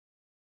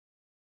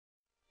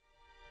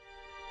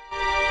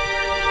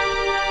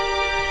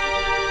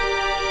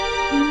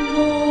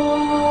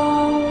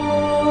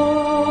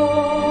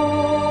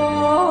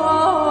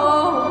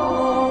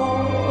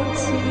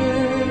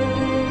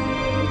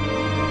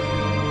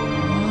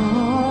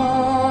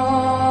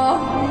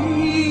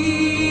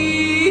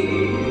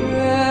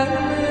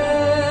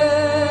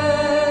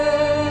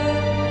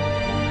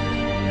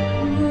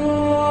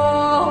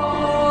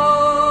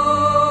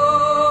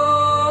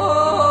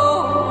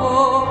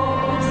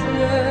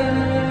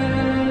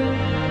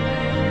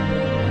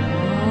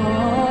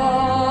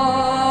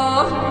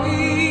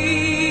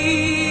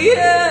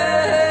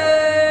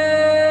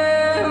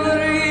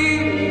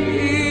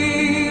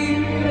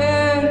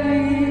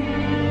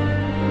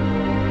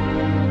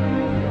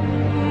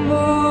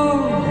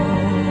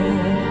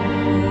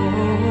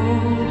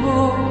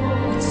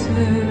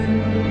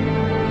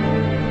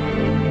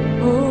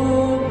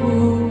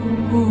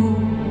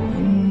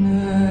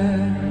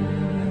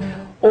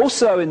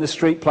Also in the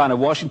street plan of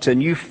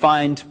Washington, you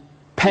find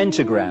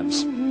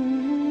pentagrams.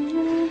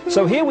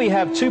 So here we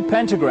have two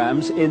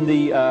pentagrams in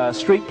the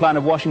street plan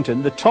of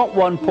Washington. The top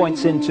one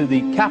points into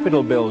the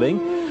Capitol building,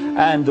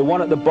 and the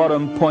one at the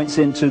bottom points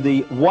into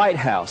the White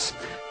House.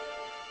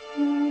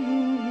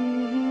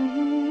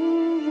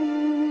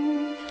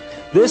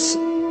 This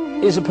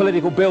is a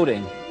political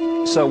building,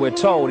 so we're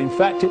told. In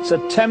fact, it's a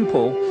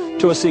temple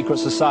to a secret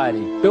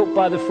society, built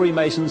by the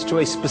Freemasons to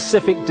a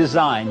specific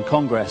design,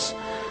 Congress,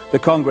 the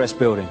Congress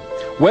building.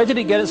 Where did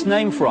it get its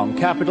name from?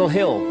 Capitol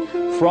Hill.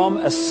 From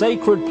a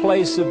sacred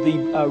place of the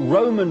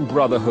Roman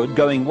Brotherhood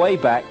going way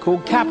back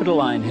called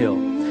Capitoline Hill.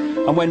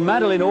 And when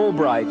Madeleine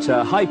Albright,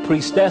 high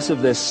priestess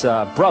of this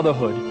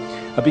brotherhood,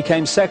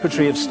 became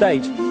Secretary of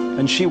State,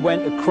 and she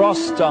went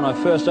across on her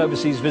first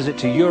overseas visit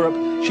to Europe,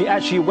 she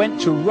actually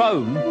went to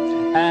Rome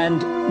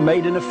and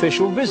made an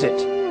official visit,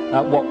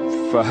 what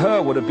for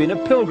her would have been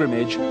a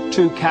pilgrimage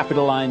to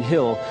Capitoline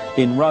Hill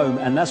in Rome,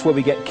 and that's where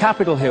we get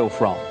Capitol Hill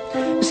from.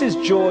 This is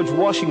George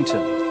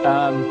Washington.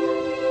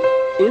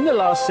 In the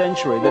last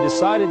century, they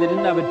decided they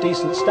didn't have a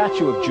decent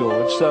statue of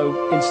George,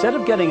 so instead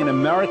of getting an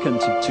American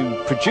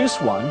to produce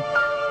one,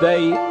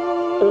 they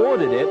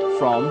ordered it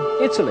from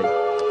Italy,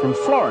 from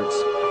Florence.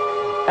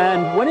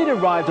 And when it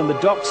arrived on the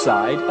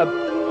dockside,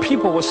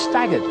 people were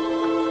staggered,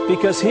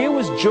 because here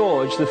was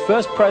George, the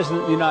first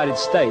president of the United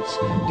States,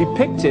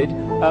 depicted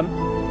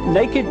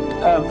naked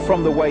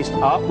from the waist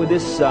up with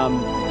this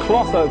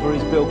cloth over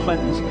his Bill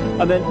Clinton's,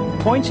 and then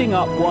pointing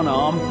up one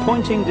arm,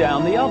 pointing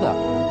down the other.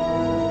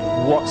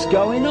 What's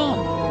going on?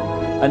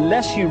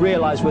 Unless you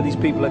realize where these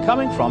people are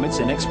coming from, it's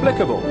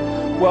inexplicable.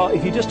 Well,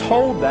 if you just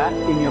hold that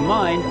in your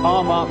mind,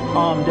 arm up,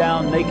 arm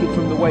down, naked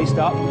from the waist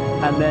up,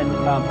 and then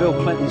Bill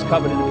Clinton's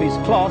covered in a piece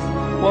of cloth,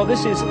 well,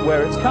 this is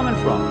where it's coming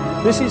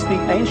from. This is the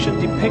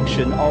ancient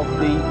depiction of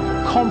the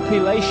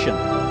compilation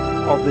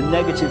of the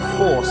negative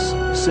force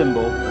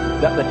symbol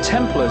that the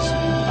Templars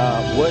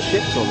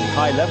worshipped, or the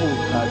high-level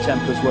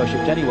Templars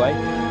worshipped anyway,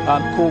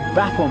 called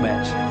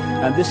Baphomet.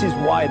 And this is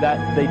why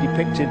that they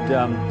depicted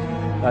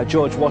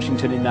George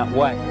Washington in that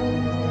way.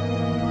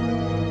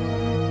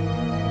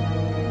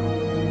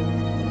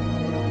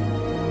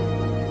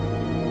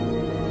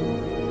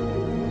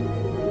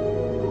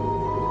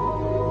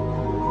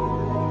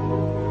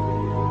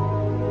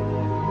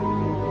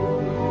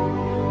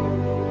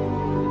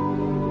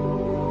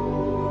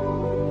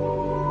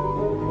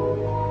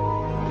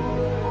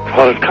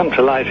 What has come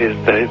to light is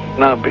that it's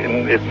now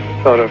been, it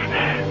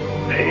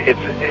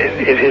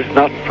is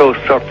not so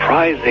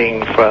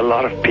surprising for a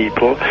lot of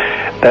people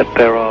that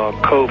there are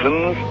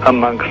covens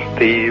amongst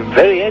the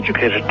very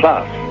educated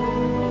class,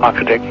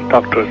 architects,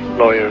 doctors,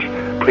 lawyers,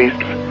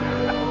 priests,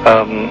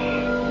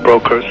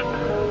 brokers,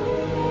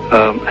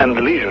 and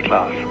the leisure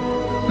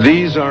class.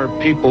 These are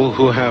people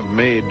who have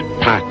made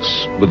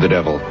pacts with the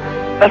devil.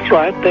 That's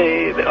right.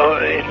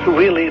 It's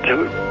really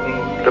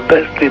the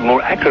best, the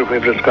more accurate way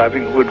of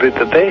describing it would be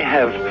that they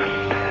have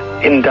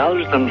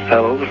indulged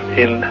themselves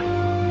in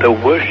the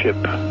worship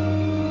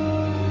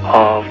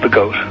of the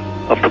goat,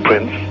 of the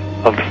prince,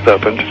 of the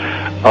serpent,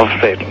 of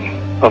Satan,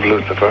 of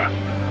Lucifer,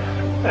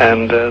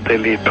 and they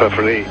lead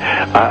perfectly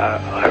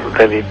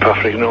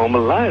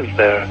normal lives.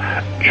 They're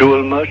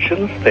jewel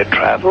merchants. They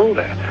travel.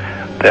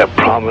 They're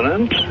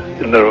prominent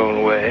in their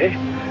own way,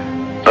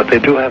 but they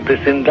do have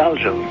this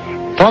indulgence.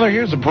 Father,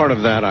 here's a part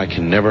of that I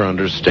can never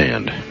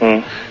understand,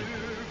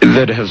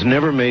 that has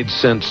never made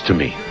sense to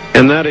me,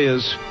 and that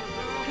is,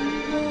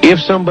 if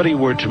somebody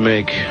were to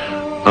make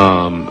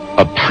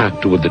a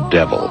pact with the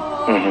devil,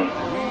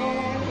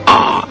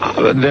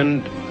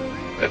 then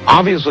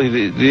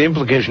obviously the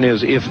implication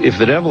is if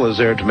the devil is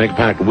there to make a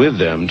pact with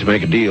them, to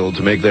make a deal,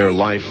 to make their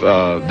life,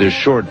 their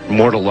short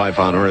mortal life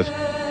on earth,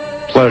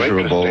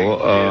 pleasurable,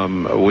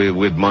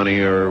 with money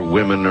or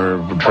women or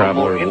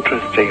travel, or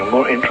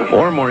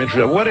more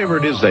interesting, whatever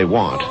it is they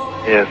want.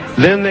 Yes.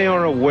 Then they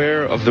are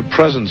aware of the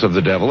presence of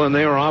the devil, and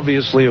they are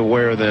obviously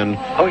aware then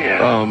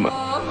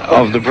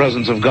of the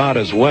presence of God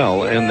as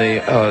well, and they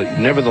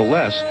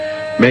nevertheless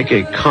make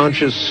a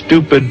conscious,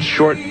 stupid,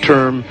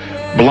 short-term,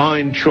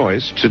 blind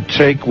choice to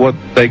take what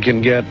they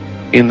can get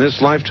in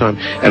this lifetime.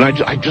 And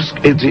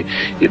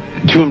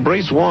to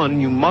embrace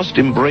one, you must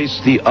embrace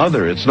the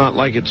other. It's not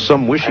like it's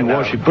some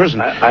wishy-washy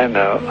person. I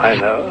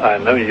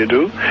know you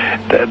do.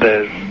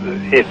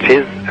 It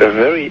is a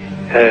very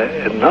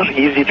not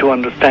easy to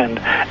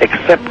understand,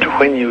 except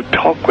when you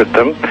talk with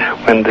them,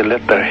 when they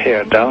let their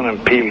hair down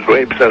and peel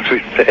grapes, as we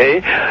say,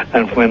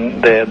 and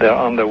when they're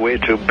on their way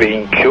to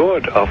being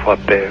cured of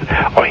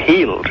or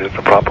healed is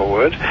the proper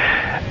word.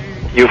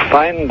 You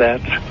find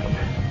that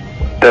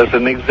there's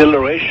an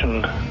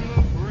exhilaration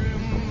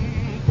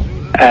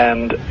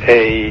and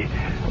a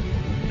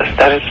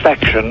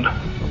satisfaction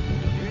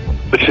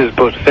which is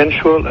both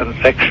sensual and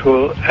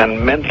sexual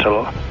and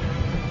mental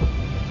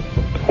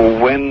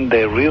when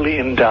they really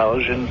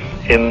indulge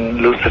in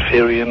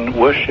Luciferian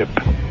worship.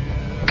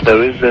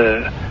 There is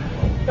a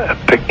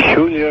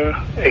peculiar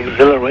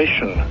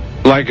exhilaration.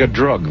 Like a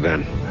drug,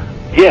 then?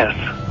 Yes,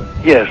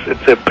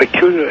 it's a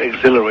peculiar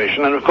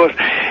exhilaration. And of course,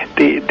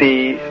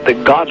 the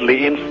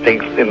godly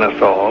instincts in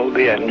us all,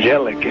 the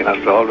angelic in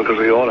us all, because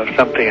we all have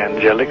something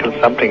angelic and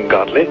something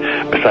godly,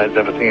 besides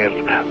everything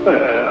else,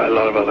 a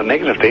lot of other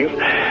negative things,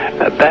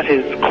 that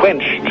is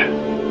quenched.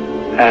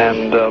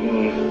 And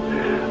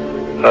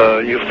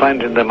you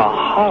find in them a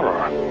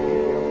horror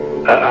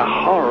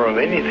of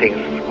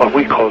anything, what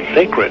we call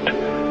sacred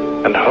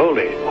and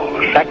holy,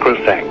 or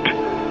sacrosanct,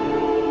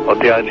 or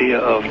the idea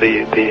of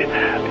the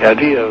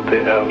idea of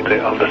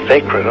the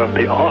sacred, of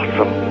the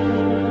awesome.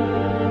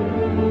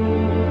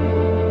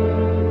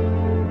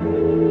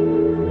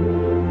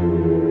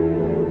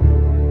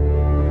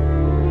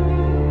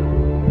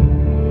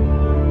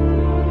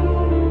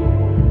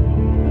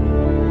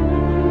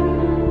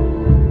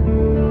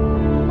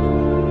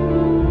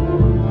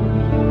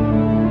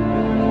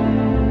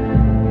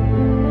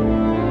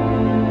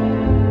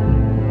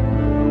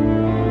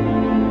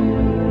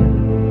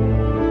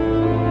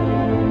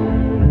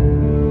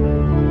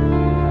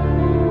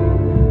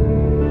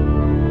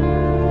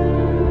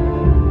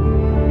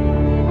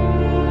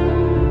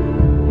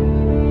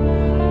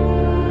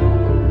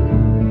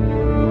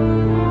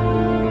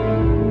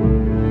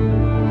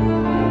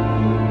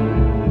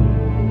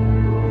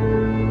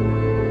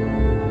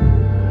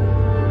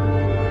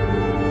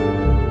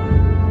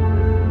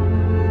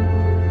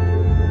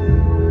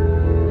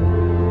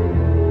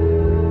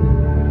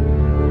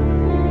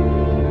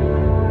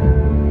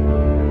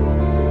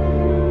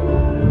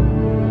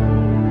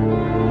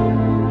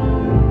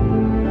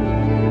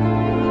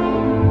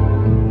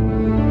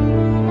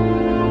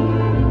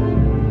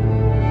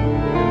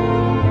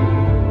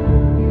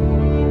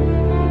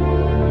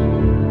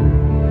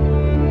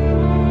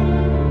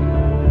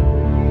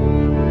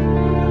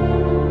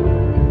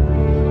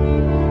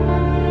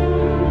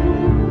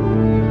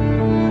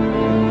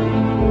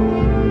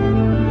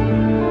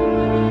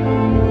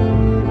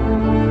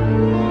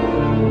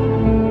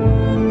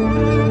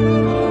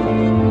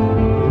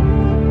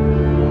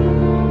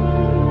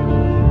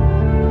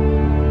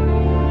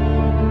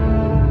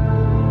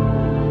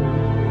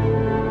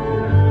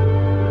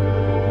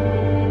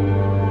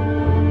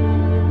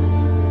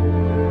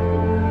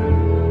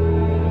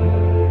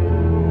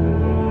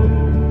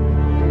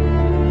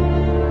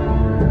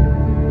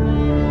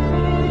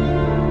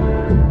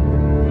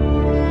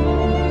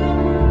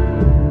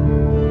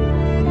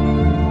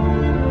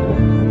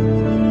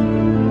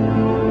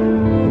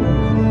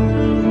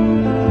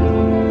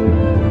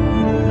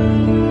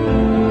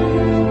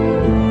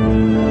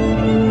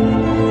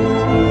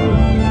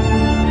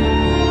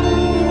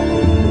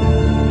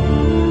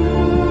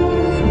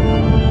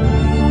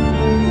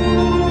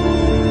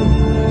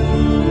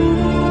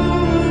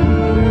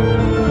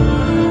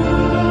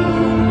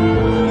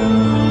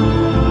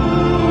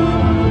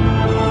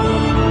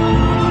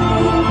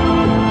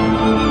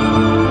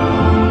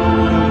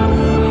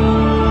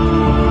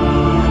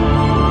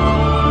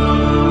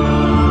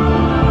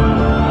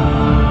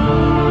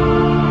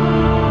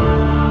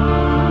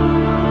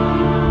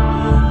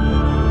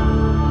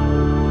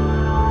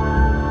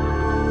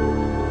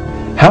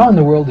 How in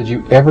the world did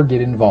you ever get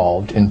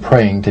involved in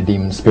praying to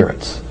demon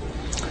spirits?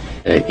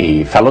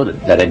 A fellow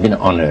that had been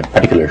on a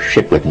particular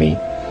ship with me,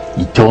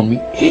 he told me,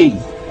 "Hey,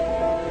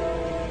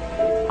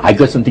 I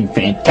got something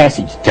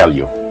fantastic to tell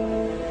you."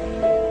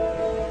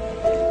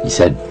 He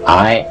said,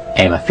 "I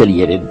am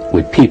affiliated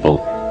with people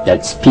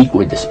that speak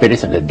with the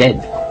spirits of the dead.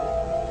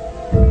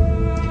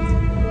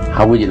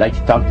 How would you like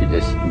to talk to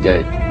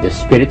the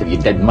spirit of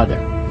your dead mother?"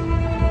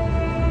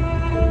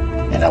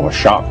 And I was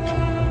shocked.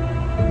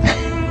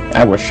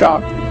 I was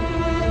shocked.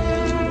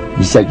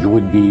 He said, "You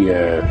wouldn't be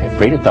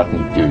afraid of talking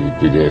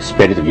to the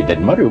spirit of your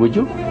dead mother, would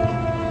you?"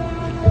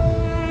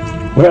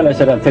 Well, I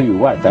said, "I'll tell you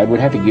what, I would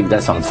have to give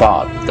that some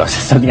thought, because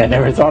it's something I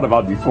never thought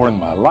about before in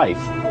my life."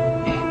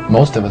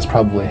 Most of us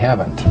probably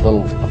haven't. A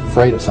little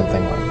afraid of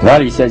something like that.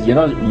 Well, he says, you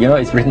know,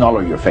 it's written all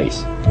over your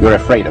face. You're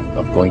afraid of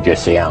going to a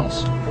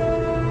seance.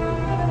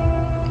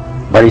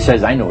 But he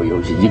says, "I know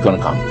you. You're going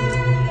to come."